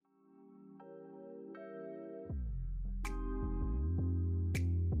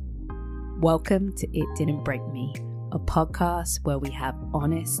Welcome to It Didn't Break Me, a podcast where we have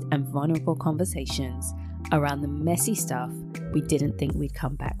honest and vulnerable conversations around the messy stuff we didn't think we'd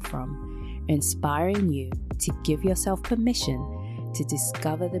come back from, inspiring you to give yourself permission to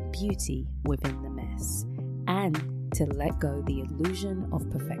discover the beauty within the mess and to let go the illusion of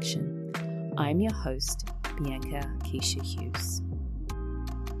perfection. I'm your host, Bianca Keisha Hughes.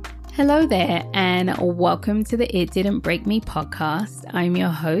 Hello there, and welcome to the It Didn't Break Me podcast. I'm your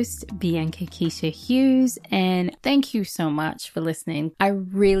host, Bianca Keisha Hughes, and thank you so much for listening. I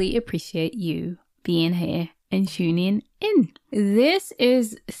really appreciate you being here and tuning in. This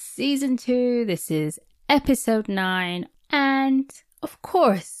is season 2. This is episode 9, and of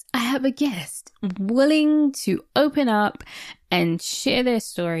course, I have a guest willing to open up and share their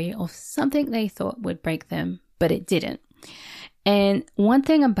story of something they thought would break them, but it didn't. And one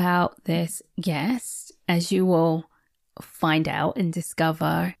thing about this guest, as you will find out and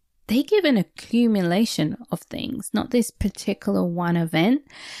discover, they give an accumulation of things, not this particular one event.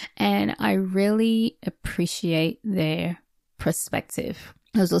 And I really appreciate their perspective.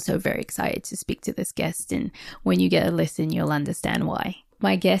 I was also very excited to speak to this guest, and when you get a listen, you'll understand why.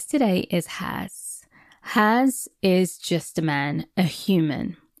 My guest today is Has. Has is just a man, a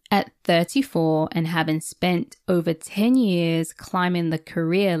human. At 34 and having spent over 10 years climbing the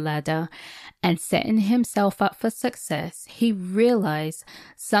career ladder and setting himself up for success, he realized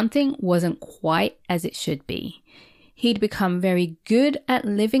something wasn't quite as it should be. He'd become very good at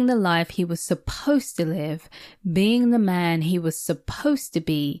living the life he was supposed to live, being the man he was supposed to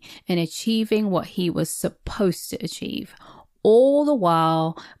be, and achieving what he was supposed to achieve, all the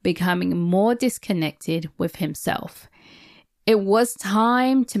while becoming more disconnected with himself. It was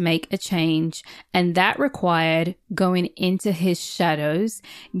time to make a change, and that required going into his shadows,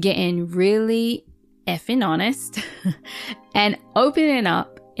 getting really effing honest, and opening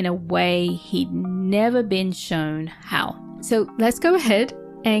up in a way he'd never been shown how. So let's go ahead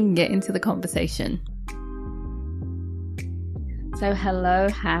and get into the conversation. So hello,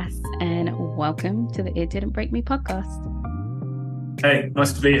 Has, and welcome to the It Didn't Break Me podcast. Hey,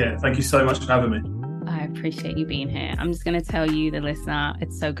 nice to be here. Thank you so much for having me. I appreciate you being here. I'm just going to tell you, the listener,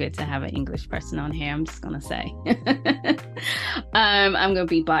 it's so good to have an English person on here. I'm just going to say. I'm going to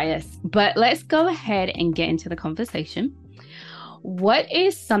be biased. But let's go ahead and get into the conversation. What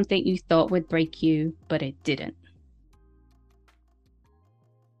is something you thought would break you, but it didn't?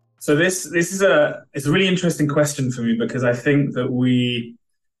 So this is it's a really interesting question for me, because I think that we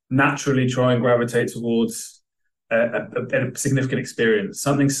naturally try and gravitate towards a significant experience,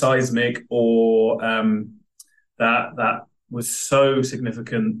 something seismic or that was so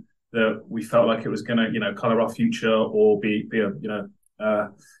significant that we felt like it was going to, color our future or be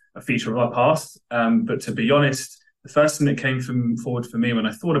a feature of our past. But to be honest, the first thing that came forward for me when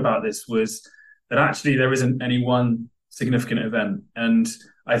I thought about this was that actually there isn't any one significant event. And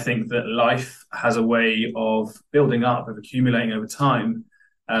I think that life has a way of building up, of accumulating over time,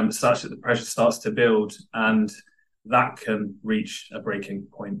 such that the pressure starts to build, and that can reach a breaking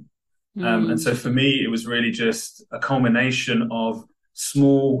point. And so for me, it was really just a culmination of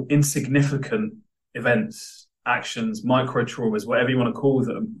small, insignificant events, actions, micro traumas, whatever you want to call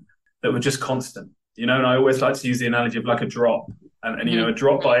them, that were just constant. And I always like to use the analogy of like a drop. And a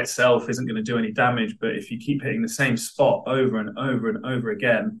drop by itself isn't going to do any damage, but if you keep hitting the same spot over and over and over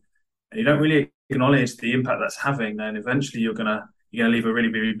again, and you don't really acknowledge the impact that's having, then eventually you're gonna leave a really,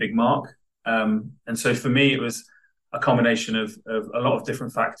 really big mark. And so for me, it was a combination of a lot of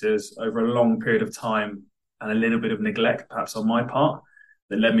different factors over a long period of time, and a little bit of neglect perhaps on my part,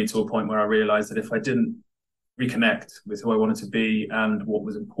 that led me to a point where I realized that if I didn't reconnect with who I wanted to be and what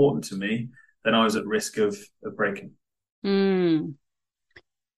was important to me, then I was at risk of breaking.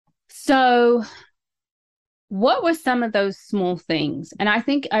 So what were some of those small things? And I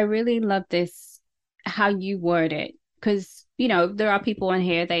think I really love this, how you word it, because, there are people in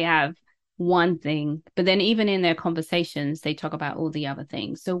here, they have one thing, but then even in their conversations, they talk about all the other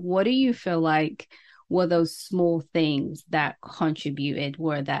things. So what do you feel like were those small things that contributed,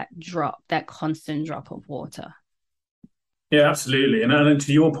 were that constant drop of water? Yeah, absolutely. And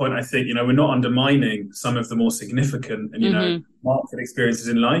to your point, I think, we're not undermining some of the more significant and, market experiences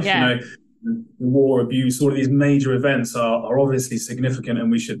in life. Yeah. The war, abuse, all of these major events are obviously significant,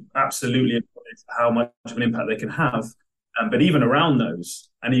 and we should absolutely acknowledge how much of an impact they can have. But even around those,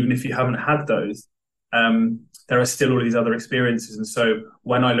 and even if you haven't had those, there are still all these other experiences. And so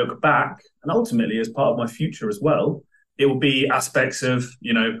when I look back, and ultimately as part of my future as well, it will be aspects of,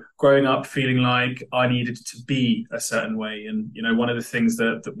 growing up feeling like I needed to be a certain way. And, one of the things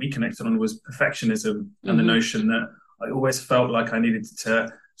that we connected on was perfectionism, and the notion that I always felt like I needed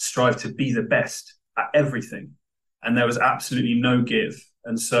to strive to be the best at everything. And there was absolutely no give.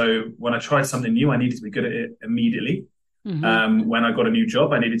 And so when I tried something new, I needed to be good at it immediately. When I got a new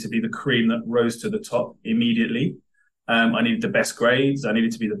job, I needed to be the cream that rose to the top immediately. I needed the best grades. I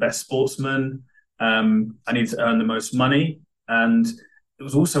needed to be the best sportsman. I needed to earn the most money. And it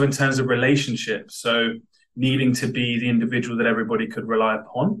was also in terms of relationships. So needing to be the individual that everybody could rely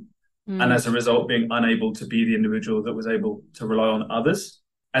upon. And as a result, being unable to be the individual that was able to rely on others.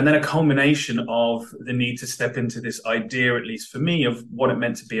 And then a culmination of the need to step into this idea, at least for me, of what it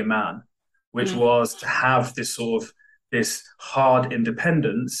meant to be a man, which was to have this hard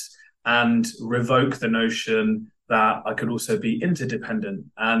independence and revoke the notion that I could also be interdependent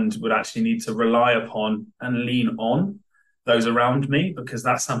and would actually need to rely upon and lean on those around me, because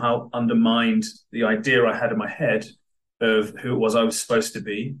that somehow undermined the idea I had in my head of who it was I was supposed to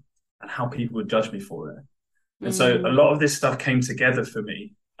be and how people would judge me for it. And so a lot of this stuff came together for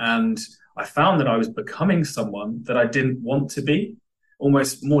me. And I found that I was becoming someone that I didn't want to be,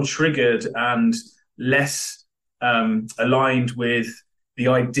 almost more triggered and less aligned with the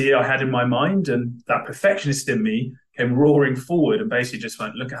idea I had in my mind. And that perfectionist in me came roaring forward and basically just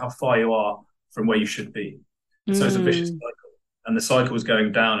went, look at how far you are from where you should be. And so it's a vicious cycle. And the cycle was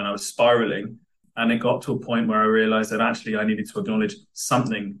going down and I was spiraling. And it got to a point where I realized that actually I needed to acknowledge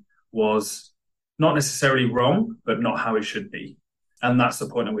something was not necessarily wrong, but not how it should be. And that's the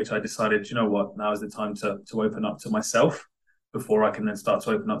point at which I decided, you know what, now is the time to open up to myself before I can then start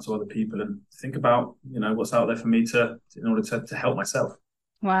to open up to other people and think about, what's out there for me in order to help myself.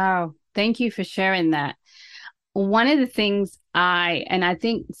 Wow. Thank you for sharing that. One of the things I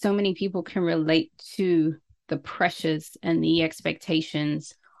think so many people can relate to the pressures and the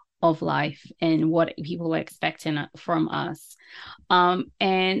expectations of life and what people are expecting from us.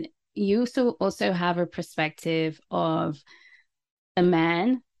 And you also have a perspective of a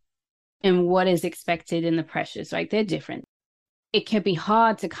man and what is expected in the pressures, right? They're different. It can be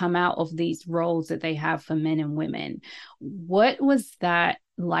hard to come out of these roles that they have for men and women. What was that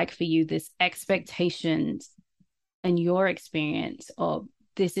like for you, this expectations and your experience of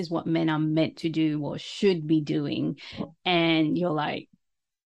this is what men are meant to do or should be doing? And you're like,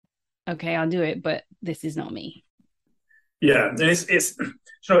 okay, I'll do it, but this is not me. Yeah, and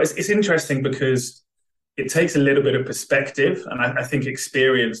it's interesting because it takes a little bit of perspective and I think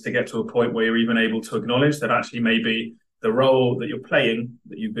experience to get to a point where you're even able to acknowledge that actually maybe the role that you're playing,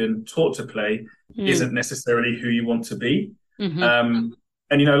 that you've been taught to play, isn't necessarily who you want to be. And,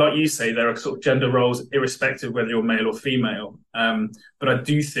 like you say, there are sort of gender roles irrespective whether you're male or female. But I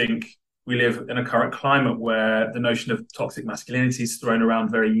do think we live in a current climate where the notion of toxic masculinity is thrown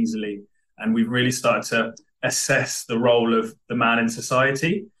around very easily. And we've really started to assess the role of the man in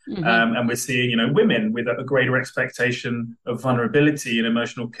society. And we're seeing, women with a greater expectation of vulnerability and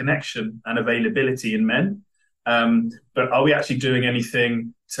emotional connection and availability in men. But are we actually doing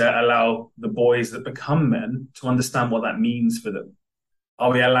anything to allow the boys that become men to understand what that means for them?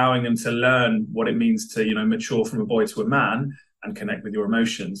 Are we allowing them to learn what it means to, mature from a boy to a man and connect with your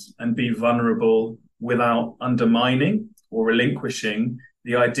emotions and be vulnerable without undermining or relinquishing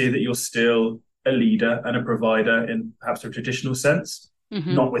the idea that you're still a leader and a provider in perhaps a traditional sense,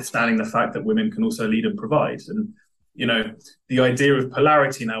 notwithstanding the fact that women can also lead and provide. And, the idea of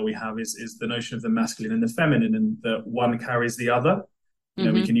polarity now we have is the notion of the masculine and the feminine, and that one carries the other.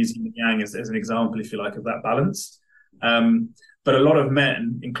 We can use yin and yang as an example, if you like, of that balance. But a lot of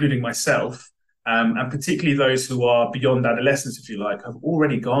men, including myself, and particularly those who are beyond adolescence, if you like, have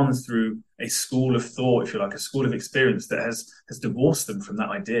already gone through a school of thought, if you like, a school of experience that has divorced them from that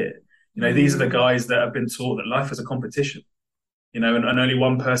idea. These are the guys that have been taught that life is a competition, and only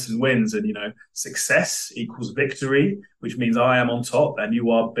one person wins, and, success equals victory, which means I am on top and you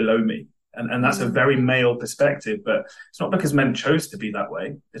are below me. And that's a very male perspective, but it's not because men chose to be that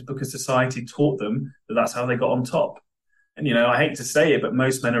way. It's because society taught them that that's how they got on top. And, I hate to say it, but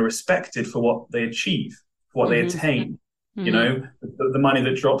most men are respected for what they achieve, for what they attain. The money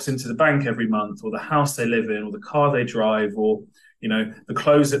that drops into the bank every month, or the house they live in, or the car they drive, or, the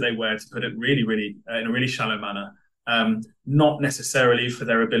clothes that they wear, to put it really, really in a really shallow manner, not necessarily for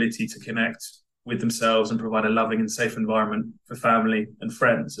their ability to connect with themselves and provide a loving and safe environment for family and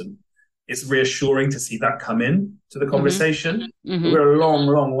friends. And it's reassuring to see that come in to the conversation. But we're a long,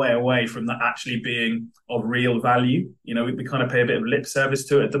 long way away from that actually being of real value. We kind of pay a bit of lip service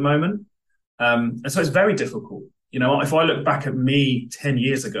to it at the moment. And so it's very difficult. If I look back at me 10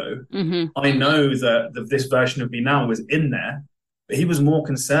 years ago, I know that this version of me now was in there, but he was more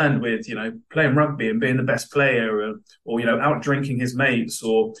concerned with, playing rugby and being the best player, or out drinking his mates,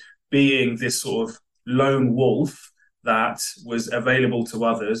 or being this sort of lone wolf that was available to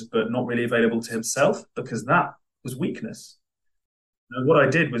others, but not really available to himself, because that was weakness. And what I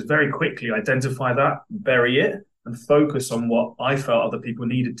did was very quickly identify that, bury it, and focus on what I felt other people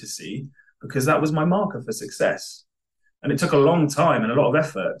needed to see, because that was my marker for success. And it took a long time and a lot of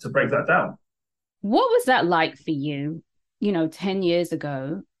effort to break that down. What was that like for you, 10 years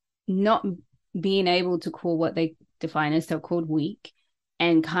ago, not being able to call what they define as so-called weak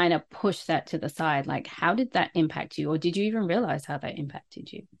and kind of push that to the side? Like, how did that impact you? Or did you even realize how that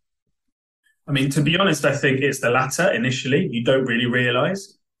impacted you? I mean, to be honest, I think it's the latter initially. You don't really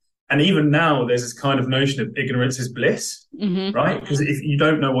realize. And even now, there's this kind of notion of ignorance is bliss, right? Because if you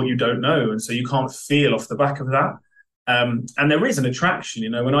don't know what you don't know, and so you can't feel off the back of that. And there is an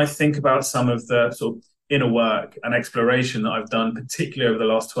attraction, when I think about some of the sort of inner work and exploration that I've done, particularly over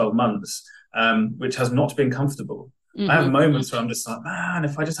the last 12 months, which has not been comfortable. I have moments where I'm just like, man,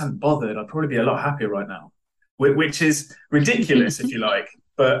 if I just hadn't bothered, I'd probably be a lot happier right now, which is ridiculous, if you like.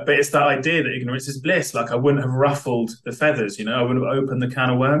 But it's that idea that ignorance is bliss. Like, I wouldn't have ruffled the feathers, I wouldn't have opened the can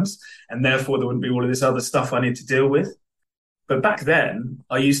of worms, and therefore there wouldn't be all of this other stuff I need to deal with. But back then,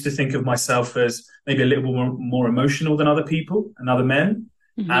 I used to think of myself as maybe a little more emotional than other people and other men,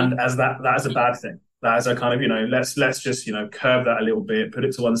 and as that is a bad thing. That is a kind of, let's just, curb that a little bit, put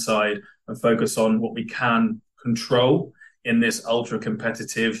it to one side and focus on what we can control in this ultra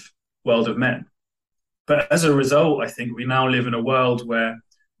competitive world of men. But as a result, I think we now live in a world where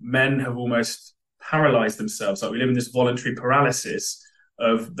men have almost paralyzed themselves. Like, we live in this voluntary paralysis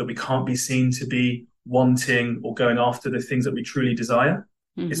of that we can't be seen to be wanting or going after the things that we truly desire.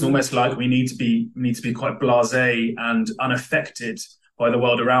 It's almost like we need to be quite blasé and unaffected by the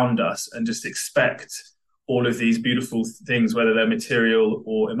world around us, and just expect all of these beautiful things, whether they're material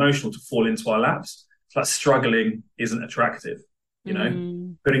or emotional, to fall into our laps. It's like struggling isn't attractive.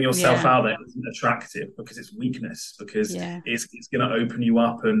 Putting yourself out there isn't attractive because it's weakness, because it's going to open you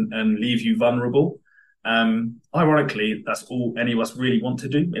up and leave you vulnerable. Ironically, that's all any of us really want to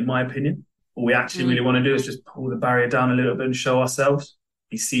do, in my opinion. All we actually really want to do is just pull the barrier down a little bit and show ourselves,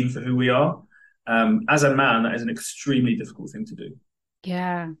 be seen for who we are. As a man, that is an extremely difficult thing to do.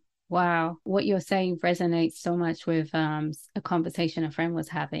 Yeah. Wow. What you're saying resonates so much with a conversation a friend was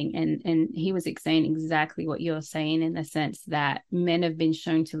having. And he was saying exactly what you're saying, in the sense that men have been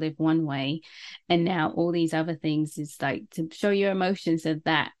shown to live one way. And now all these other things is like to show your emotions of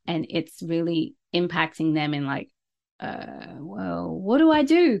that. And it's really impacting them in like, well, what do I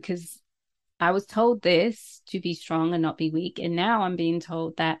do? Because I was told this, to be strong and not be weak. And now I'm being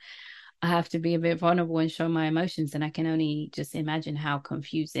told that I have to be a bit vulnerable and show my emotions. And I can only just imagine how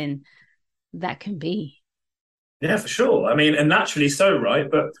confusing that can be. Yeah, for sure. I mean, and naturally so, right?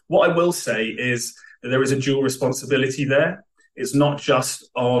 But what I will say is that there is a dual responsibility there. It's not just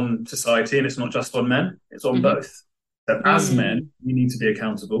on society and it's not just on men. It's on both. That as men, we need to be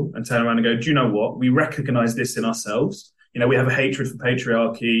accountable and turn around and go, do you know what? We recognize this in ourselves. We have a hatred for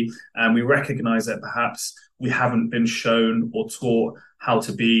patriarchy, and we recognize that perhaps we haven't been shown or taught how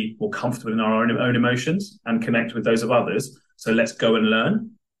to be more comfortable in our own emotions and connect with those of others. So let's go and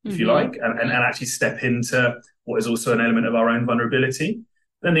learn, if you like, and actually step into what is also an element of our own vulnerability.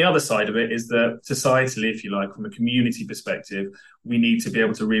 Then the other side of it is that societally, if you like, from a community perspective, we need to be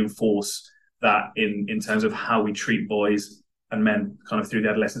able to reinforce that in terms of how we treat boys and men kind of through the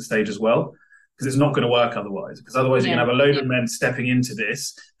adolescent stage as well. Because it's not going to work otherwise. Because otherwise you're going to have a load of men stepping into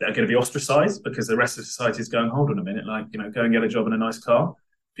this that are going to be ostracized, because the rest of society is going, hold on a minute, like, go and get a job in a nice car,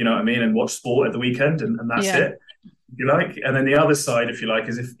 you know what I mean, and watch sport at the weekend, and that's it, if you like. And then the other side, if you like,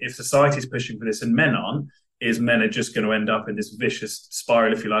 is if society is pushing for this and men aren't, is men are just going to end up in this vicious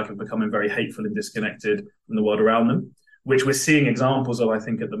spiral, if you like, of becoming very hateful and disconnected from the world around them, which we're seeing examples of, I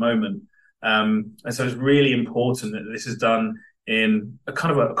think, at the moment. And so it's really important that this is done in a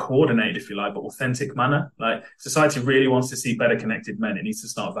kind of a coordinated, if you like, but authentic manner. Like, society really wants to see better connected men. It needs to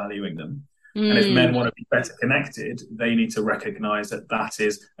start valuing them. And if men want to be better connected, they need to recognize that that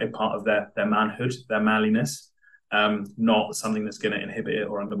is a part of their manhood, their manliness, not something that's going to inhibit it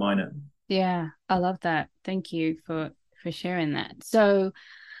or undermine it. Yeah, I love that. Thank you for sharing that. So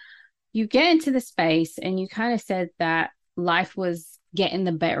you get into the space and you kind of said that life was getting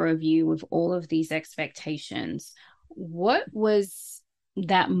the better of you with all of these expectations. What was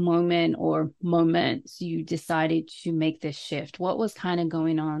that moment or moments you decided to make this shift? What was kind of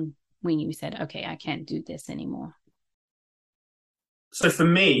going on when you said, okay, I can't do this anymore? So for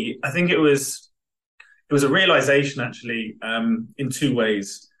me, I think it was a realization, actually, in two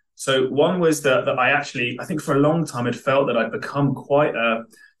ways. So one was that I think for a long time had felt that I'd become quite a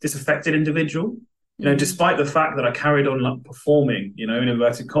disaffected individual. Despite the fact that I carried on like performing, in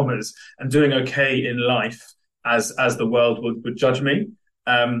inverted commas, and doing okay in life, as the world would judge me.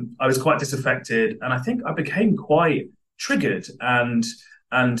 I was quite disaffected, and I think I became quite triggered, and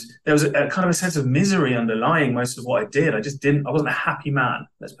there was a kind of a sense of misery underlying most of what I did. I wasn't a happy man.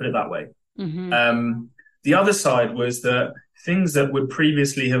 Let's put it that way. The other side was that things that would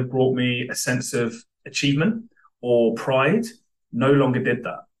previously have brought me a sense of achievement or pride no longer did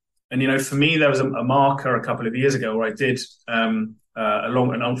that. And, for me, there was a marker a couple of years ago where I did an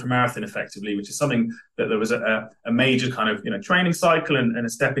ultra marathon effectively, which is something that there was a major kind of, training cycle and a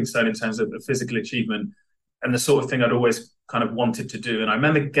stepping stone in terms of physical achievement and the sort of thing I'd always kind of wanted to do. And I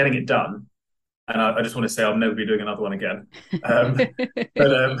remember getting it done. And I just want to say I'll never be doing another one again.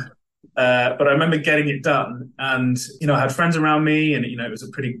 But I remember getting it done, and I had friends around me, and it was a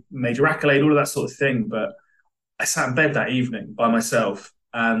pretty major accolade, all of that sort of thing. But I sat in bed that evening by myself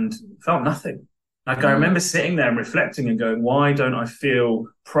and felt nothing. Like I remember sitting there and reflecting and going, why don't I feel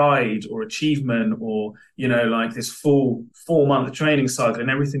pride or achievement or like this full 4-month training cycle and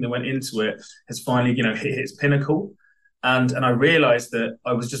everything that went into it has finally hit its pinnacle, and I realized that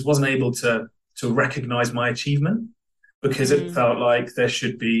I wasn't able to recognize my achievement, because it felt like there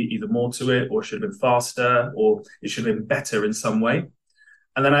should be either more to it, or it should have been faster, or it should have been better in some way.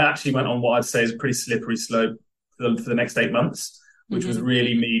 And then I actually went on what I'd say is a pretty slippery slope for the next 8 months, which was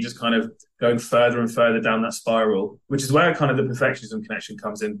really me just kind of going further and further down that spiral, which is where kind of the perfectionism connection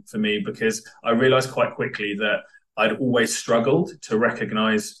comes in for me, because I realized quite quickly that I'd always struggled to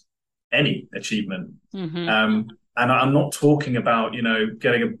recognize any achievement. And I'm not talking about,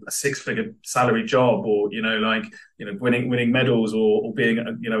 getting a 6-figure salary job, or, winning medals, or being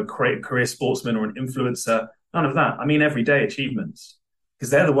a career sportsman or an influencer. None of that. I mean, everyday achievements, because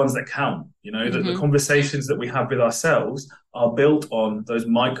they're the ones that count. The conversations that we have with ourselves are built on those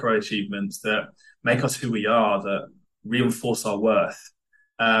micro achievements that make us who we are, that reinforce our worth.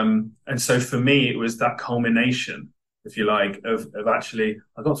 And so for me, it was that culmination, if you like, of actually,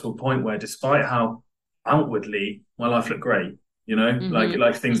 I got to a point where, despite how outwardly my life looked great,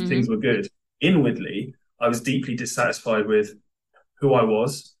 like things were good, inwardly I was deeply dissatisfied with who I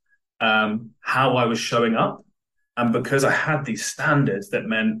was, how I was showing up. And because I had these standards that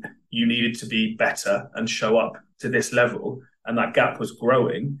meant you needed to be better and show up to this level, and that gap was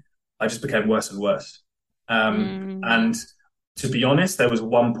growing, I just became worse and worse. And to be honest, there was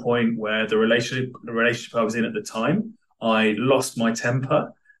one point where the relationship I was in at the time, I lost my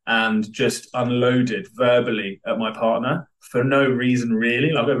temper and just unloaded verbally at my partner for no reason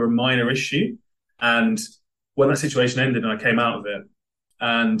really, like over a minor issue. And when that situation ended and I came out of it,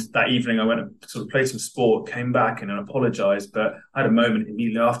 and that evening I went and sort of played some sport, came back and apologized, but I had a moment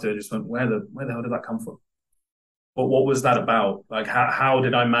immediately after. I just went, where the hell did that come from? What was that about? Like, how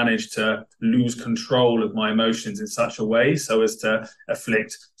did I manage to lose control of my emotions in such a way so as to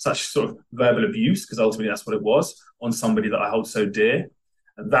afflict such sort of verbal abuse, because ultimately that's what it was, on somebody that I hold so dear?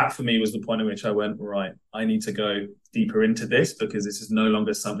 And that for me was the point at which I went, right, I need to go deeper into this, because this is no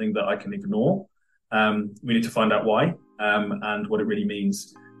longer something that I can ignore. We need to find out why, and what it really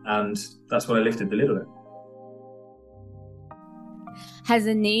means. And that's when I lifted the lid on it. Has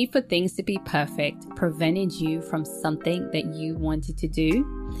the need for things to be perfect prevented you from something that you wanted to do?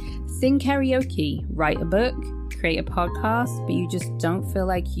 Sing karaoke, write a book, create a podcast, but you just don't feel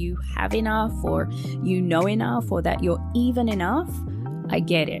like you have enough, or you know enough, or that you're even enough? I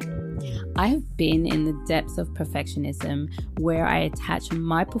get it. I have been in the depths of perfectionism where I attach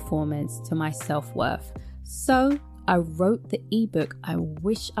my performance to my self-worth. So I wrote the ebook I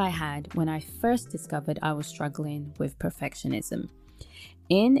wish I had when I first discovered I was struggling with perfectionism.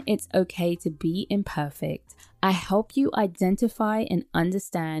 In It's Okay to Be Imperfect, I help you identify and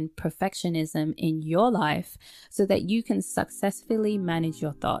understand perfectionism in your life so that you can successfully manage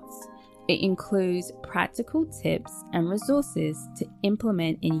your thoughts. It includes practical tips and resources to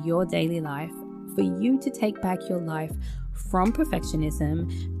implement in your daily life for you to take back your life from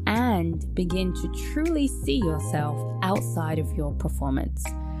perfectionism and begin to truly see yourself outside of your performance.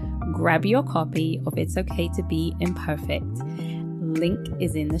 Grab your copy of It's Okay to Be Imperfect. Link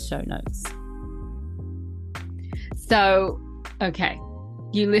is in the show notes. So, okay,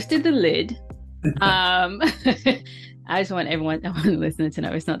 you lifted the lid. I just want everyone listening to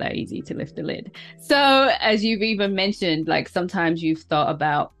know it's not that easy to lift the lid. So as you've even mentioned, like sometimes you've thought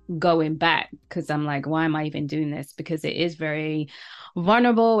about going back, because I'm like, why am I even doing this? Because it is very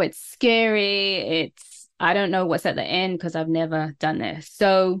vulnerable. It's scary. I don't know what's at the end because I've never done this.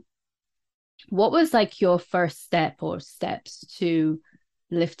 So what was like your first step or steps to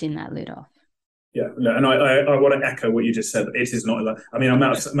lifting that lid off? Yeah, no, and I want to echo what you just said. It is not. I mean, I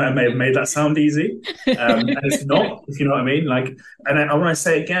may have made that sound easy, and it's not. If you know what I mean. Like, and I want to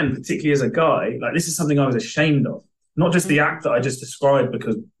say again, particularly as a guy, like this is something I was ashamed of. Not just the act that I just described,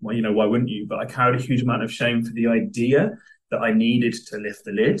 because well, you know, why wouldn't you? But I carried a huge amount of shame for the idea that I needed to lift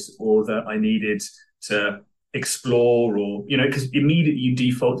the lid, or that I needed to explore, or you know, because immediately you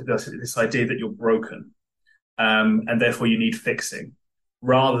default to this idea that you're broken, and therefore you need fixing,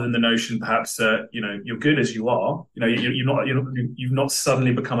 rather than the notion perhaps that you know you're good as you are. You know, you've not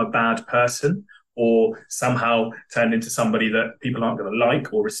suddenly become a bad person or somehow turned into somebody that people aren't going to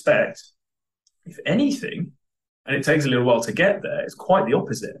like or respect. If anything, and it takes a little while to get there, it's quite the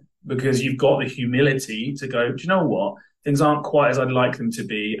opposite, because you've got the humility to go, do you know what? Things aren't quite as I'd like them to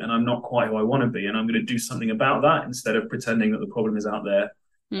be, and I'm not quite who I want to be, and I'm going to do something about that instead of pretending that the problem is out there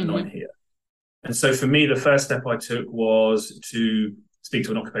and not in here. And so for me, the first step I took was to speak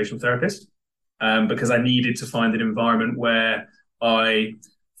to an occupational therapist, because I needed to find an environment where I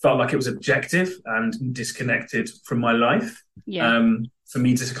felt like it was objective and disconnected from my life. For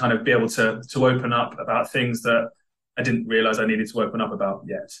me to kind of be able to open up about things that I didn't realize I needed to open up about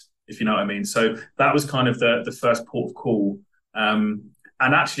yet, if you know what I mean. So that was kind of the first port of call. And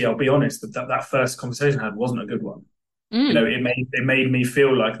actually, I'll be honest, that first conversation I had wasn't a good one. You know, it made me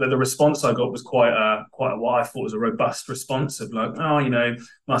feel like the response I got was quite what I thought was a robust response of like, oh, you know,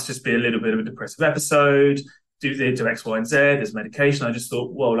 must just be a little bit of a depressive episode. Do X, Y, and Z. There's medication. I just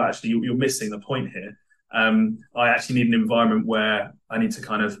thought, well, actually, you're missing the point here. I actually need an environment where I need to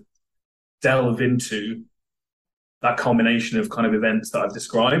kind of delve into that combination of kind of events that I've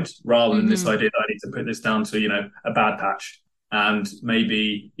described, rather than this idea that I need to put this down to, you know, a bad patch and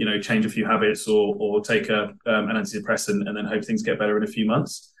maybe, you know, change a few habits or take an antidepressant and then hope things get better in a few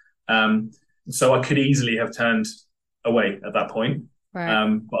months. So I could easily have turned away at that point.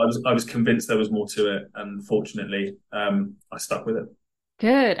 Right. But I was convinced there was more to it. And fortunately, I stuck with it.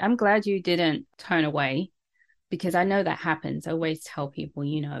 Good. I'm glad you didn't turn away, because I know that happens. I always tell people,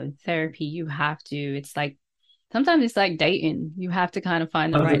 you know, therapy, you have to, it's like, sometimes it's like dating. You have to kind of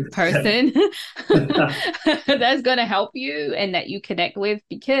find the right person that's going to help you and that you connect with,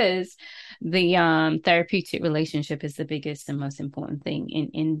 because the therapeutic relationship is the biggest and most important thing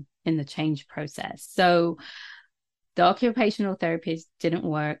in the change process. So the occupational therapist didn't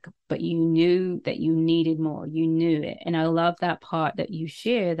work, but you knew that you needed more. You knew it. And I love that part that you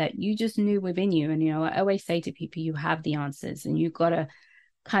share, that you just knew within you. And, you know, I always say to people, you have the answers and you've got to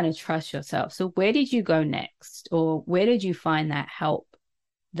kind of trust yourself. So where did you go next? Or where did you find that help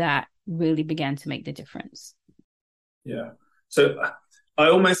that really began to make the difference? Yeah. So I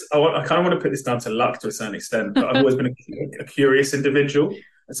kind of want to put this down to luck to a certain extent, but I've always been a curious individual.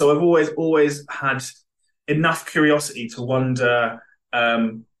 And so I've always had enough curiosity to wonder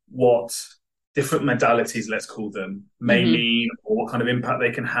what different modalities, let's call them, may mean, or what kind of impact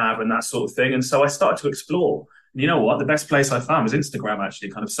they can have and that sort of thing. And so I started to explore. And you know what? The best place I found was Instagram,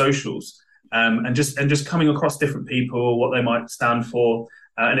 actually, kind of socials, and just coming across different people, what they might stand for.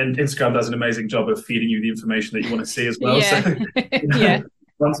 And then Instagram does an amazing job of feeding you the information that you want to see as well. Yeah. So you know,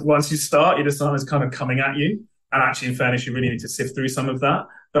 once you start, you just start as kind of coming at you. And actually, in fairness, you really need to sift through some of that.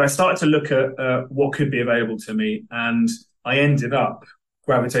 But I started to look at what could be available to me, and I ended up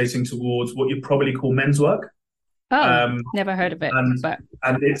gravitating towards what you'd probably call men's work. Oh, never heard of it.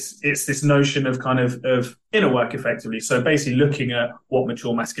 And it's this notion of kind of inner work, effectively. So basically looking at what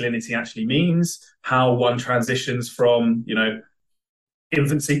mature masculinity actually means, how one transitions from, you know,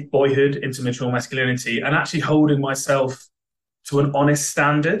 infancy, boyhood into mature masculinity, and actually holding myself to an honest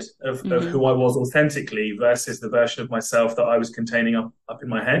standard of who I was authentically versus the version of myself that I was containing up in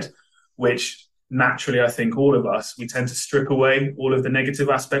my head, which naturally, I think all of us, we tend to strip away all of the negative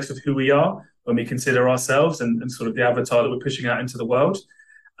aspects of who we are when we consider ourselves and sort of the avatar that we're pushing out into the world,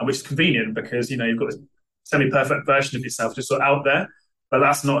 and which is convenient because, you know, you've got this semi-perfect version of yourself just sort of out there, but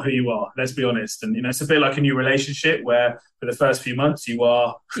that's not who you are, let's be honest. And, you know, it's a bit like a new relationship where for the first few months you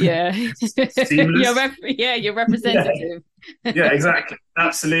are seamless. You're representative. Yeah, exactly.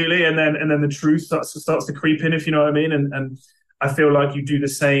 Absolutely. And then the truth starts to creep in, if you know what I mean. And I feel like you do the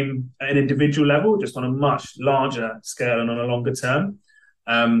same at an individual level, just on a much larger scale and on a longer term.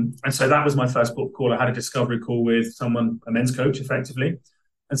 And so that was my first book call. I had a discovery call with someone, a men's coach, effectively,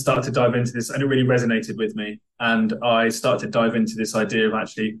 and started to dive into this. And it really resonated with me. And I started to dive into this idea of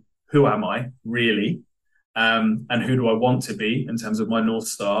actually, who am I really? And who do I want to be in terms of my North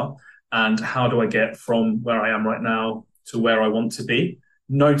Star? And how do I get from where I am right now to where I want to be?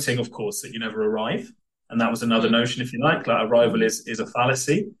 Noting, of course, that you never arrive. And that was another notion, if you like arrival is a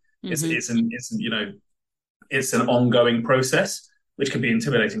fallacy. It's an ongoing process, which can be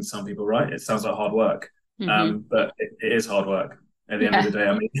intimidating to some people, right? It sounds like hard work, but it is hard work. At the end of the day,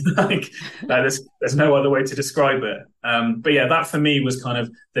 I mean, there's no other way to describe it. But yeah, that for me was kind of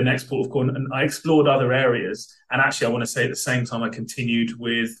the next port of call, and I explored other areas. And actually, I want to say at the same time, I continued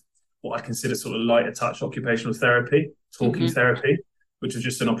with what I consider sort of lighter touch occupational therapy, talking therapy, which was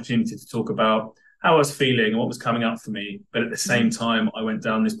just an opportunity to talk about how I was feeling and what was coming up for me. But at the same time, I went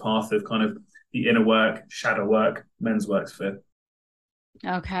down this path of kind of the inner work, shadow work, men's work sphere.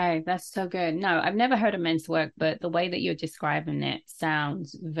 Okay, that's so good. No, I've never heard of men's work, but the way that you're describing it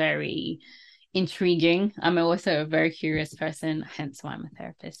sounds very intriguing. I'm also a very curious person, hence why I'm a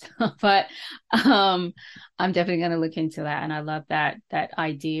therapist. But I'm definitely going to look into that. And I love that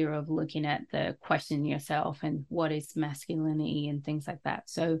idea of looking at the question yourself and what is masculinity and things like that.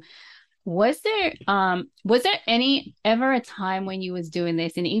 So was there any ever a time when you was doing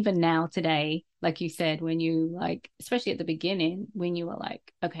this, and even now today, like you said, when you like, especially at the beginning, when you were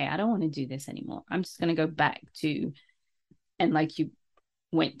like, okay, I don't want to do this anymore. I'm just going to go back to, and like you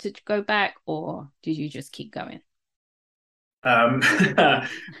went to go back, or did you just keep going? The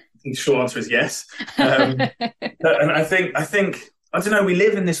short answer is yes. And I think, I don't know, we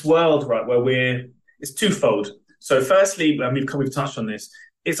live in this world, right, where it's twofold. So firstly, we've touched on this,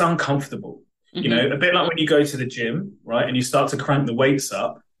 it's uncomfortable. You know, a bit like when you go to the gym, right, and you start to crank the weights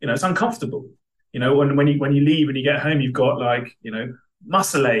up, you know, it's uncomfortable. You know, when you leave and you get home, you've got like, you know,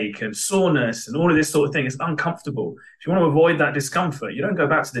 muscle ache and soreness and all of this sort of thing. It's uncomfortable. If you want to avoid that discomfort, you don't go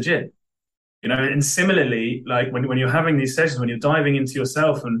back to the gym. You know, and similarly, like when you're having these sessions, when you're diving into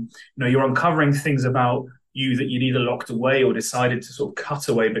yourself and, you know, you're uncovering things about you that you'd either locked away or decided to sort of cut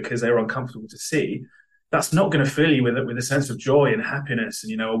away because they were uncomfortable to see, that's not going to fill you with a sense of joy and happiness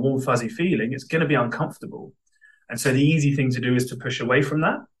and, you know, a warm, fuzzy feeling. It's going to be uncomfortable. And so the easy thing to do is to push away from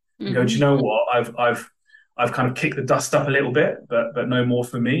that and go, do you know what? I've kind of kicked the dust up a little bit, but no more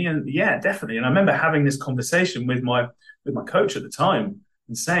for me. And yeah, definitely. And I remember having this conversation with my coach at the time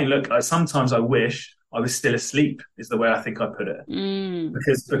and saying, look, sometimes I wish I was still asleep, is the way I think I put it.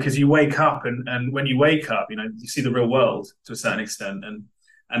 Because you wake up and when you wake up, you know, you see the real world to a certain extent.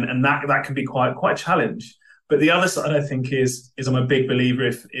 And that can be quite a challenge. But the other side, I think, is I'm a big believer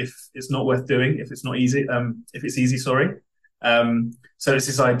if it's not worth doing, if it's easy, sorry. So it's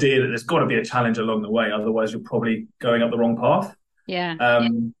this idea that there's got to be a challenge along the way, otherwise you're probably going up the wrong path. Yeah.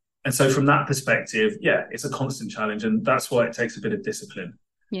 And so from that perspective, yeah, it's a constant challenge, and that's why it takes a bit of discipline.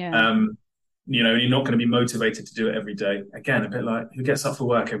 Yeah. You know, you're not going to be motivated to do it every day. Again, a bit like who gets up for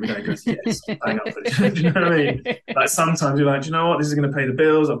work every day and goes, yes, bang up for it. Do you know what I mean? Like sometimes you're like, do you know what? This is going to pay the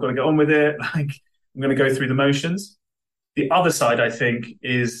bills. I've got to get on with it. Like I'm going to go through the motions. The other side, I think,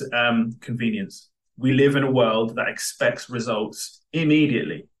 is convenience. We live in a world that expects results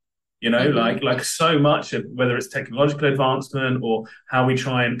immediately. You know, like so much of whether it's technological advancement or how we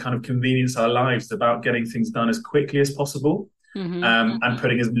try and kind of convenience our lives about getting things done as quickly as possible. And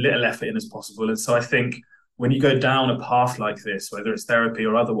putting as little effort in as possible. And so I think when you go down a path like this, whether it's therapy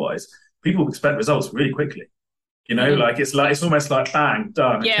or otherwise, people expect results really quickly. You know, it's almost like bang,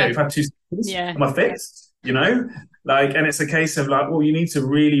 done. Yeah. Okay, we've had 2 seconds. Am I fixed? You know, like, and it's a case of like, well, you need to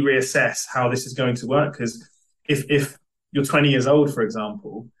really reassess how this is going to work. Because if you're 20 years old, for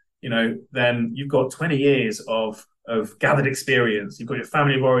example, you know, then you've got 20 years of gathered experience. You've got your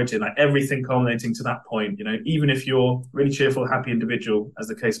family of origin, like everything culminating to that point. You know, even if you're a really cheerful, happy individual, as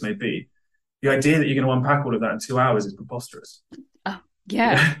the case may be, the idea that you're going to unpack all of that in 2 hours is preposterous. Oh,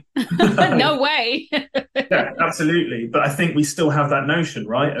 yeah. No way. Yeah, absolutely. But I think we still have that notion,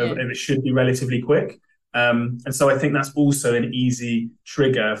 right? Of it should be relatively quick. And so I think that's also an easy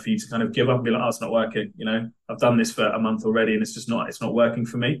trigger for you to kind of give up and be like, oh, it's not working. You know, I've done this for a month already and it's not working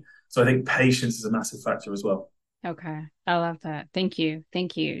for me. So I think patience is a massive factor as well. Okay. I love that. Thank you.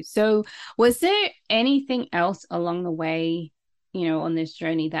 So was there anything else along the way, you know, on this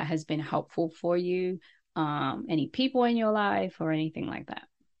journey that has been helpful for you? Any people in your life or anything like that?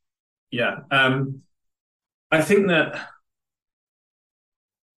 Yeah. I think that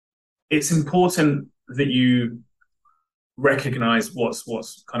it's important that you recognize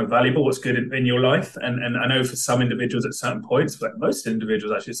what's kind of valuable, what's good in your life. And I know for some individuals at certain points, but most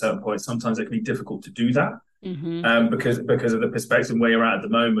individuals actually at certain points, sometimes it can be difficult to do that. Because of the perspective where you're at the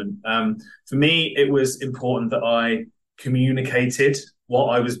moment. For me, it was important that I communicated what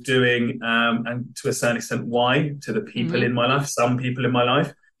I was doing and to a certain extent why to the people in my life, some people in my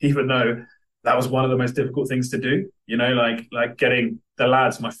life, even though that was one of the most difficult things to do, you know, like getting the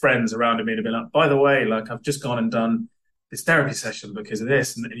lads, my friends around me to be like, by the way, like I've just gone and done this therapy session because of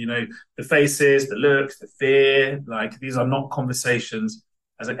this. And, you know, the faces, the looks, the fear, like these are not conversations,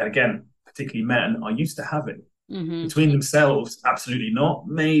 as again, particularly men, are used to having. Mm-hmm. Between themselves, absolutely not.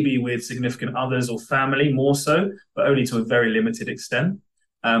 Maybe with significant others or family, more so, but only to a very limited extent.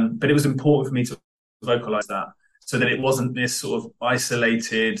 But it was important for me to vocalize that so that it wasn't this sort of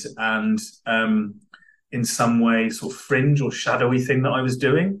isolated and in some way sort of fringe or shadowy thing that I was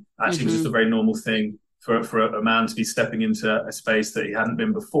doing. Actually, it was just a very normal thing for a man to be stepping into a space that he hadn't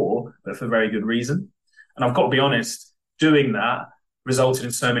been before, but for very good reason. And I've got to be honest, doing that resulted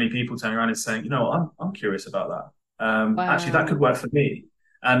in so many people turning around and saying, you know, I'm curious about that. Actually, that could work for me.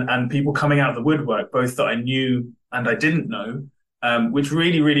 And people coming out of the woodwork, both that I knew and I didn't know, which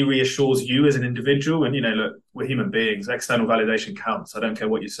really, really reassures you as an individual. And, you know, look, we're human beings. External validation counts. I don't care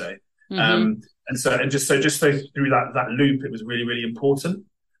what you say. And just so through that loop, it was really, really important.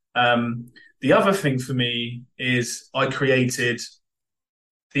 The other thing for me is I created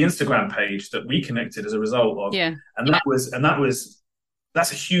the Instagram page that we connected as a result of. Yeah.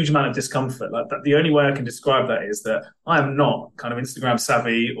 That's a huge amount of discomfort. Like that, the only way I can describe that is that I am not kind of Instagram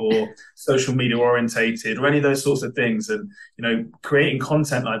savvy or social media orientated or any of those sorts of things. And, you know, creating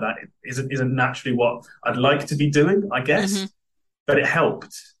content like that isn't naturally what I'd like to be doing, I guess. But it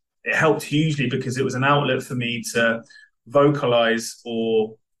helped. It helped hugely because it was an outlet for me to vocalize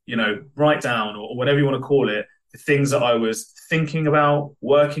or, you know, write down or whatever you want to call it, the things that I was thinking about,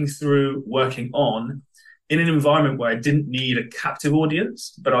 working through, working on, in an environment where I didn't need a captive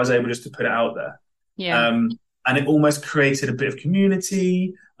audience, but I was able just to put it out there. Yeah. And it almost created a bit of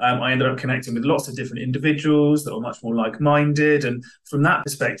community. I ended up connecting with lots of different individuals that were much more like-minded. And from that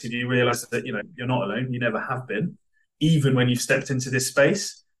perspective, you realize that, you know, you're not alone. You never have been, even when you've stepped into this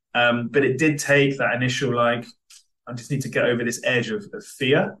space. But it did take that initial, like, I just need to get over this edge of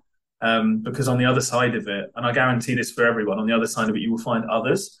fear. Because on the other side of it, and I guarantee this for everyone, on the other side of it, you will find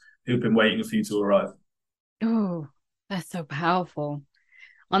others who've been waiting for you to arrive. Oh, that's so powerful.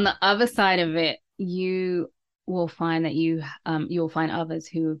 On the other side of it, you will find that you'll find others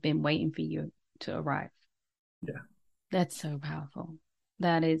who have been waiting for you to arrive. Yeah. That's so powerful.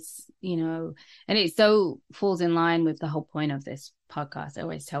 That is, you know, and it so falls in line with the whole point of this podcast. I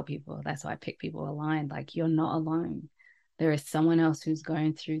always tell people, that's why I pick people aligned. Like, you're not alone. There is someone else who's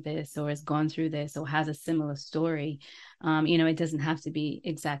going through this or has gone through this or has a similar story. You know, it doesn't have to be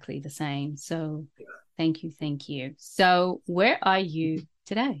exactly the same. So thank you. Thank you. So where are you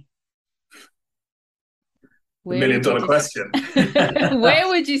today? $1 million question. Where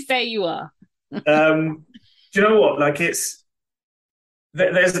would you say you are? Do you know what? Like,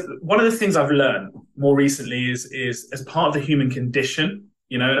 there's one of the things I've learned more recently is as part of the human condition,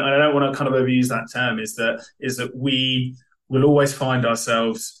 you know, and I don't want to kind of overuse that term, is that we will always find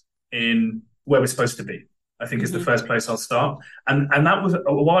ourselves in where we're supposed to be, I think is the first place I'll start. And that was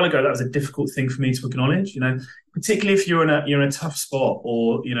a while ago, that was a difficult thing for me to acknowledge, you know, particularly if you're in a tough spot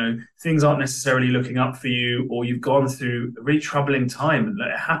or, you know, things aren't necessarily looking up for you or you've gone through a really troubling time and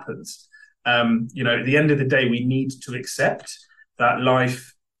it happens. You know, at the end of the day, we need to accept that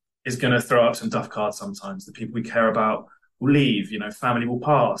life is going to throw up some tough cards sometimes. The people we care about will leave, you know, family will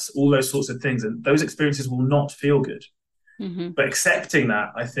pass, all those sorts of things. And those experiences will not feel good. But accepting that,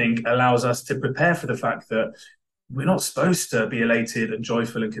 I think, allows us to prepare for the fact that we're not supposed to be elated and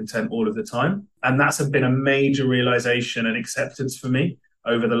joyful and content all of the time. And that's been a major realization and acceptance for me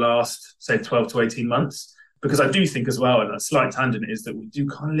over the last, say, 12 to 18 months. Because I do think as well, and a slight tangent is that we do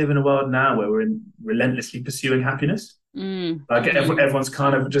kind of live in a world now where we're relentlessly pursuing happiness. Everyone's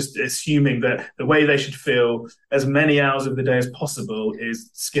kind of just assuming that the way they should feel as many hours of the day as possible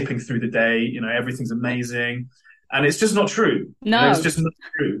is skipping through the day. You know, everything's amazing. And it's just not true. No. You know, it's just not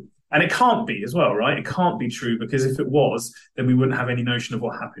true. And it can't be as well, right? It can't be true because if it was, then we wouldn't have any notion of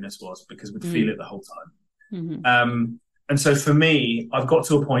what happiness was because we'd feel it the whole time. And so for me, I've got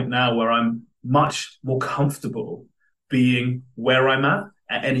to a point now where I'm much more comfortable being where I'm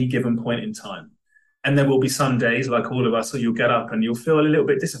at any given point in time. And there will be some days, like all of us, where you'll get up and you'll feel a little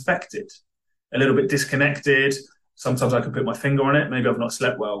bit disaffected, a little bit disconnected. Sometimes I can put my finger on it. Maybe I've not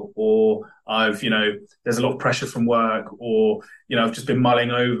slept well, or I've, you know, there's a lot of pressure from work, or, you know, I've just been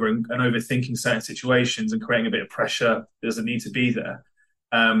mulling over and overthinking certain situations and creating a bit of pressure that doesn't need to be there.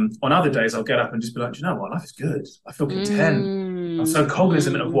 On other days, I'll get up and just be like, you know what, life is good. I feel content. I'm so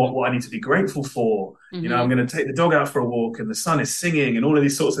cognizant of what I need to be grateful for. You know, I'm going to take the dog out for a walk and the sun is singing and all of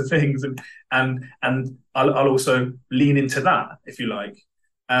these sorts of things. And I'll also lean into that, if you like.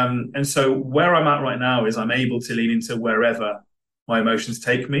 And so where I'm at right now is I'm able to lean into wherever my emotions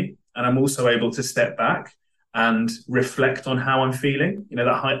take me. And I'm also able to step back and reflect on how I'm feeling. You know,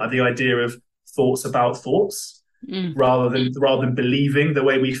 the idea of thoughts about thoughts, rather than believing the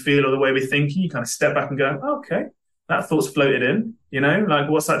way we feel or the way we're thinking. You kind of step back and go, oh, okay, that thought's floated in, like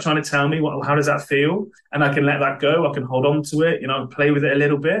what's that trying to tell me? How does that feel? And I can let that go. I can hold on to it, play with it a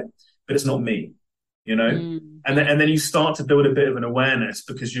little bit, but it's not me, Mm. And then you start to build a bit of an awareness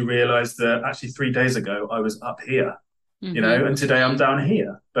because you realize that actually 3 days ago I was up here, Mm-hmm. and today I'm down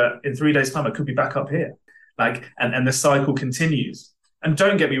here. But in 3 days' time, I could be back up here. And the cycle continues. And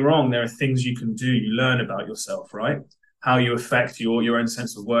don't get me wrong, there are things you can do. You learn about yourself, right? How you affect your own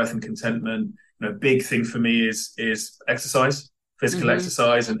sense of worth and contentment. Big thing for me is exercise, physical Mm-hmm.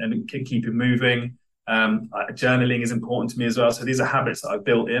 exercise, and keep it moving. Journaling is important to me as well. So these are habits that I've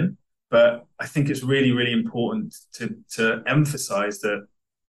built in. But I think it's really, really important to emphasize that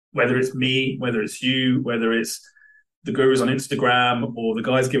whether it's me, whether it's you, whether it's the gurus on Instagram or the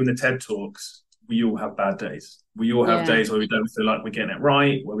guys giving the TED Talks, we all have bad days. We all have Yeah. days where we don't feel like we're getting it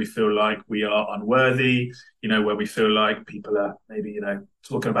right, where we feel like we are unworthy, where we feel like people are maybe,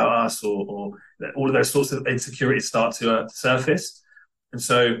 talking about us or all of those sorts of insecurities start to surface. And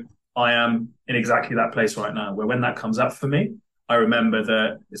so I am in exactly that place right now where when that comes up for me, I remember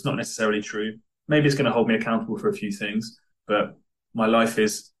that it's not necessarily true. Maybe it's going to hold me accountable for a few things, but my life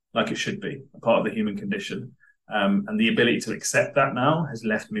is like it should be, a part of the human condition. And the ability to accept that now has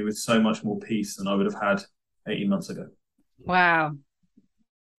left me with so much more peace than I would have had 18 months ago. Wow.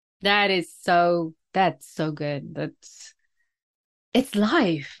 That's so good. It's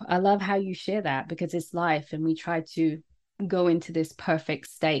life. I love how you share that because it's life and we try to go into this perfect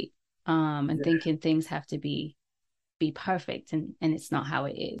state and thinking things have to be perfect and it's not how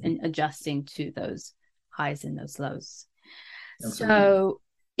it is, and adjusting to those highs and those lows. Absolutely. So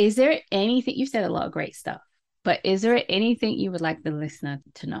is there anything, you said a lot of great stuff, but is there anything you would like the listener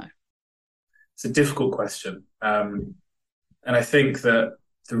to know? It's a difficult question. And I think that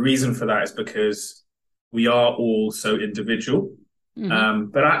the reason for that is because we are all so individual. Mm-hmm.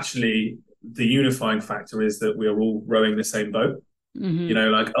 But actually, the unifying factor is that we are all rowing the same boat. Mm-hmm.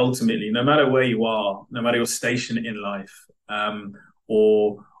 Like ultimately, no matter where you are, no matter your station in life,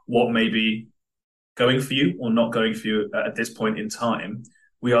 or what may be going for you or not going for you at this point in time,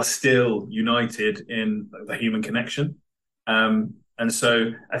 we are still united in the human connection. And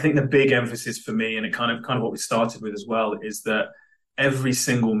so I think the big emphasis for me, and it kind of what we started with as well, is that every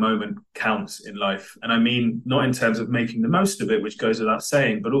single moment counts in life. And I mean, not in terms of making the most of it, which goes without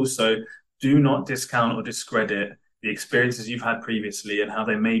saying, but also do not discount or discredit the experiences you've had previously and how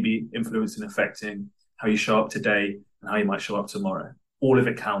they may be influencing and affecting how you show up today and how you might show up tomorrow. All of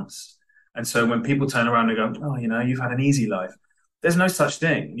it counts. And so when people turn around and go, oh, you've had an easy life, there's no such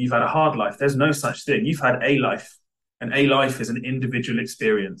thing. You've had a hard life. There's no such thing. You've had a life. And a life is an individual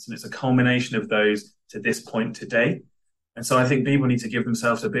experience. And it's a culmination of those to this point today. And so I think people need to give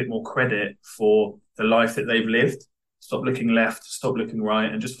themselves a bit more credit for the life that they've lived. Stop looking left, stop looking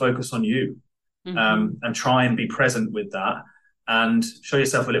right, and just focus on you. Mm-hmm. And try and be present with that and show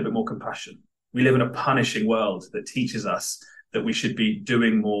yourself a little bit more compassion. We live in a punishing world that teaches us that we should be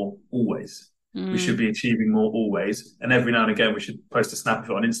doing more always. We should be achieving more always. And every now and again, we should post a snap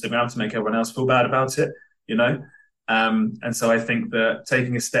of it on Instagram to make everyone else feel bad about it, And so I think that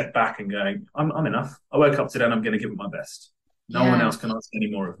taking a step back and going, I'm enough. I woke up today and I'm going to give it my best. No one else can ask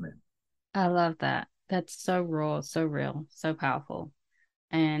any more of me. I love that. That's so raw, so real, so powerful.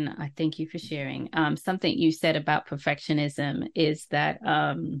 And I thank you for sharing. Something you said about perfectionism is that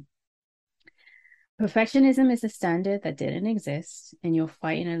perfectionism is a standard that didn't exist and you're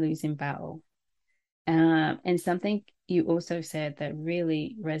fighting a losing battle. And something you also said that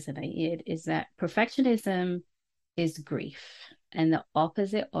really resonated is that perfectionism is grief. And the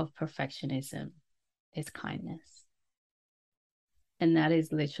opposite of perfectionism is kindness. And that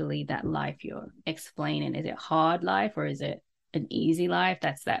is literally that life you're explaining. Is it hard life or is it an easy life?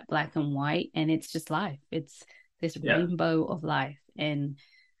 That's that black and white, and it's just life. It's this rainbow of life. And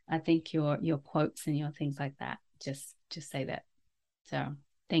I think your quotes and your things like that just say that. So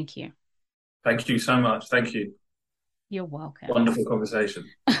thank you. Thank you so much. Thank you. You're welcome. Wonderful conversation.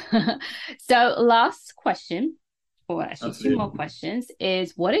 So last question, or actually Absolutely. 2 more questions,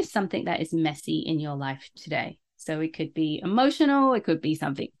 is what is something that is messy in your life today? So it could be emotional, it could be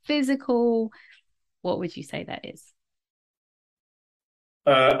something physical. What would you say that is?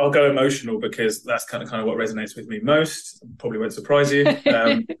 I'll go emotional because that's kind of what resonates with me most. Probably won't surprise you.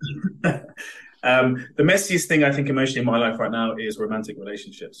 The messiest thing I think emotionally in my life right now is romantic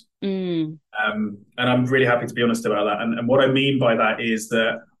relationships. And I'm really happy to be honest about that. And what I mean by that is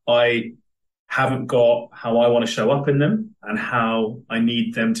that I haven't got how I want to show up in them and how I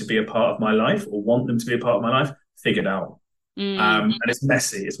need them to be a part of my life or want them to be a part of my life figured out. And it's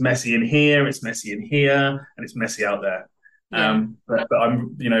messy. It's messy in here, it's messy in here, and it's messy out there. But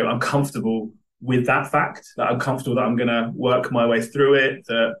I'm comfortable with that fact, that I'm comfortable that I'm going to work my way through it,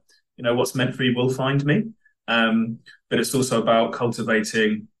 that, what's meant for me will find me. But it's also about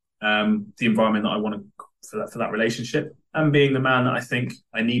cultivating the environment that I want for that relationship, and being the man that I think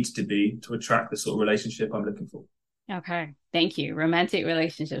I need to be to attract the sort of relationship I'm looking for. Okay. Thank you. Romantic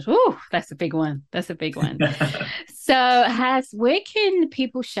relationships. Ooh, that's a big one. That's a big one. So where can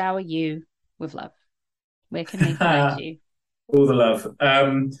people shower you with love? Where can they find you? All the love.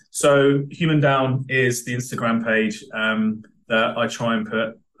 So Human Down is the Instagram page that I try and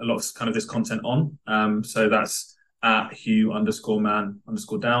put a lot of kind of this content on. So that's at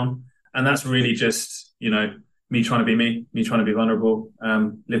Hugh_man_down. And that's really just, me trying to be me trying to be vulnerable,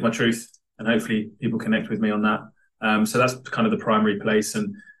 live my truth, and hopefully people connect with me on that. So that's kind of the primary place.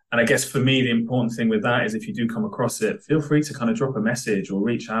 And I guess for me, the important thing with that is if you do come across it, feel free to kind of drop a message or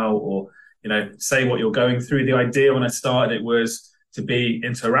reach out or, say what you're going through. The idea when I started it was to be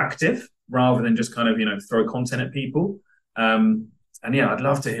interactive rather than just kind of, throw content at people. And yeah, I'd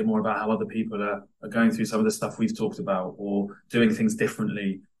love to hear more about how other people are going through some of the stuff we've talked about or doing things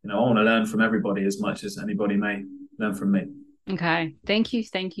differently. I want to learn from everybody as much as anybody may learn from me. Okay. Thank you.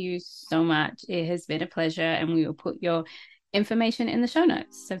 Thank you so much. It has been a pleasure, and we will put your information in the show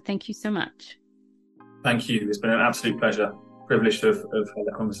notes. So thank you so much. Thank you. It's been an absolute pleasure. Privileged to have had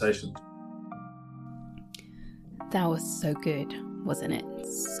the conversation. That was so good, wasn't it?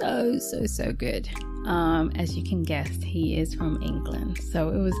 So good. As you can guess, he is from England, so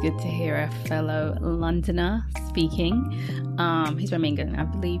it was good to hear a fellow Londoner speaking. He's from England, I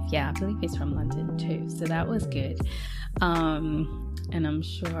believe he's from London too, so that was good. And I'm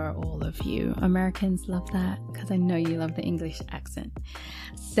sure all of you Americans love that, because I know you love the English accent.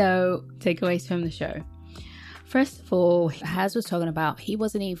 So, takeaways from the show. First of all, Haz was talking about he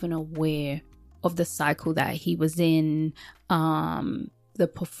wasn't even aware of the cycle that he was in, the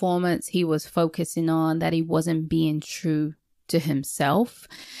performance he was focusing on, that he wasn't being true to himself.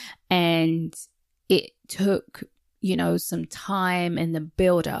 And it took, some time in the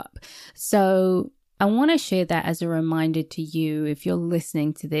build up. So I want to share that as a reminder to you, if you're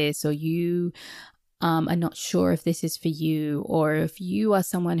listening to this, or you are not sure if this is for you, or if you are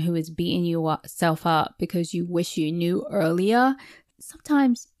someone who is beating yourself up because you wish you knew earlier.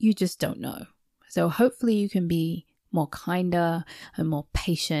 Sometimes you just don't know. So hopefully you can be more kinder and more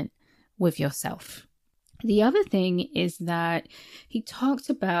patient with yourself. The other thing is that he talked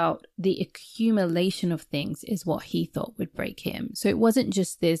about the accumulation of things is what he thought would break him. So it wasn't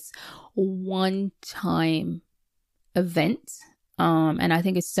just this one-time event. And I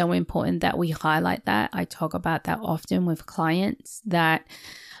think it's so important that we highlight that. I talk about that often with clients, that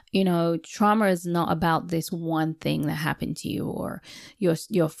trauma is not about this one thing that happened to you, or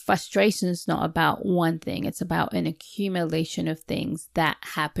your frustration is not about one thing. It's about an accumulation of things that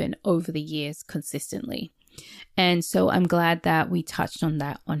happen over the years consistently. And so I'm glad that we touched on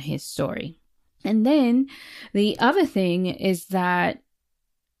that on his story. And then the other thing is that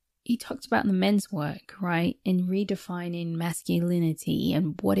he talked about the men's work, right? And redefining masculinity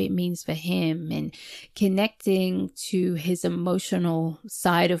and what it means for him, and connecting to his emotional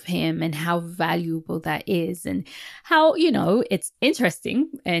side of him and how valuable that is, and how, it's interesting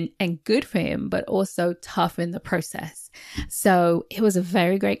and good for him, but also tough in the process. So it was a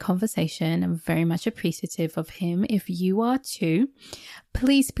very great conversation. I'm very much appreciative of him. If you are too,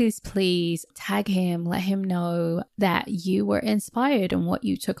 please tag him, let him know that you were inspired and what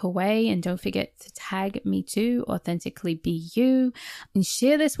you took away. And don't forget to tag me too, Authentically Be You, and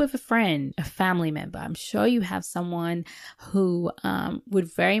share this with a friend, a family member. I'm sure you have someone who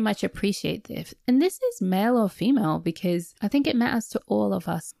would very much appreciate this. And this is male or female, because I think it matters to all of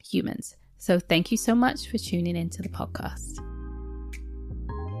us humans. So thank you so much for tuning into the podcast.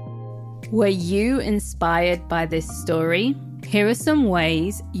 Were you inspired by this story? Here are some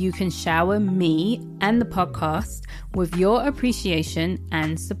ways you can shower me and the podcast with your appreciation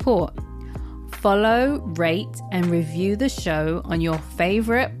and support. Follow, rate, and review the show on your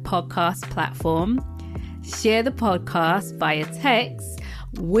favorite podcast platform. Share the podcast via text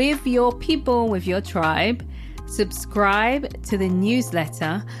with your people, with your tribe. Subscribe to the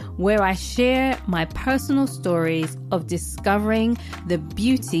newsletter, where I share my personal stories of discovering the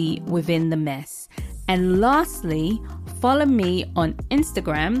beauty within the mess. And lastly, follow me on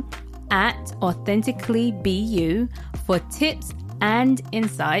Instagram at AuthenticallyBeYou for tips and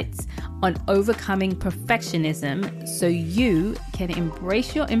insights on overcoming perfectionism, so you can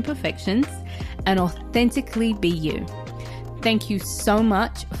embrace your imperfections and authentically be you. Thank you so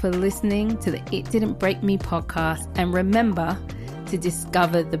much for listening to the It Didn't Break Me podcast, and remember to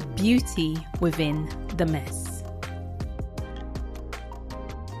discover the beauty within the mess.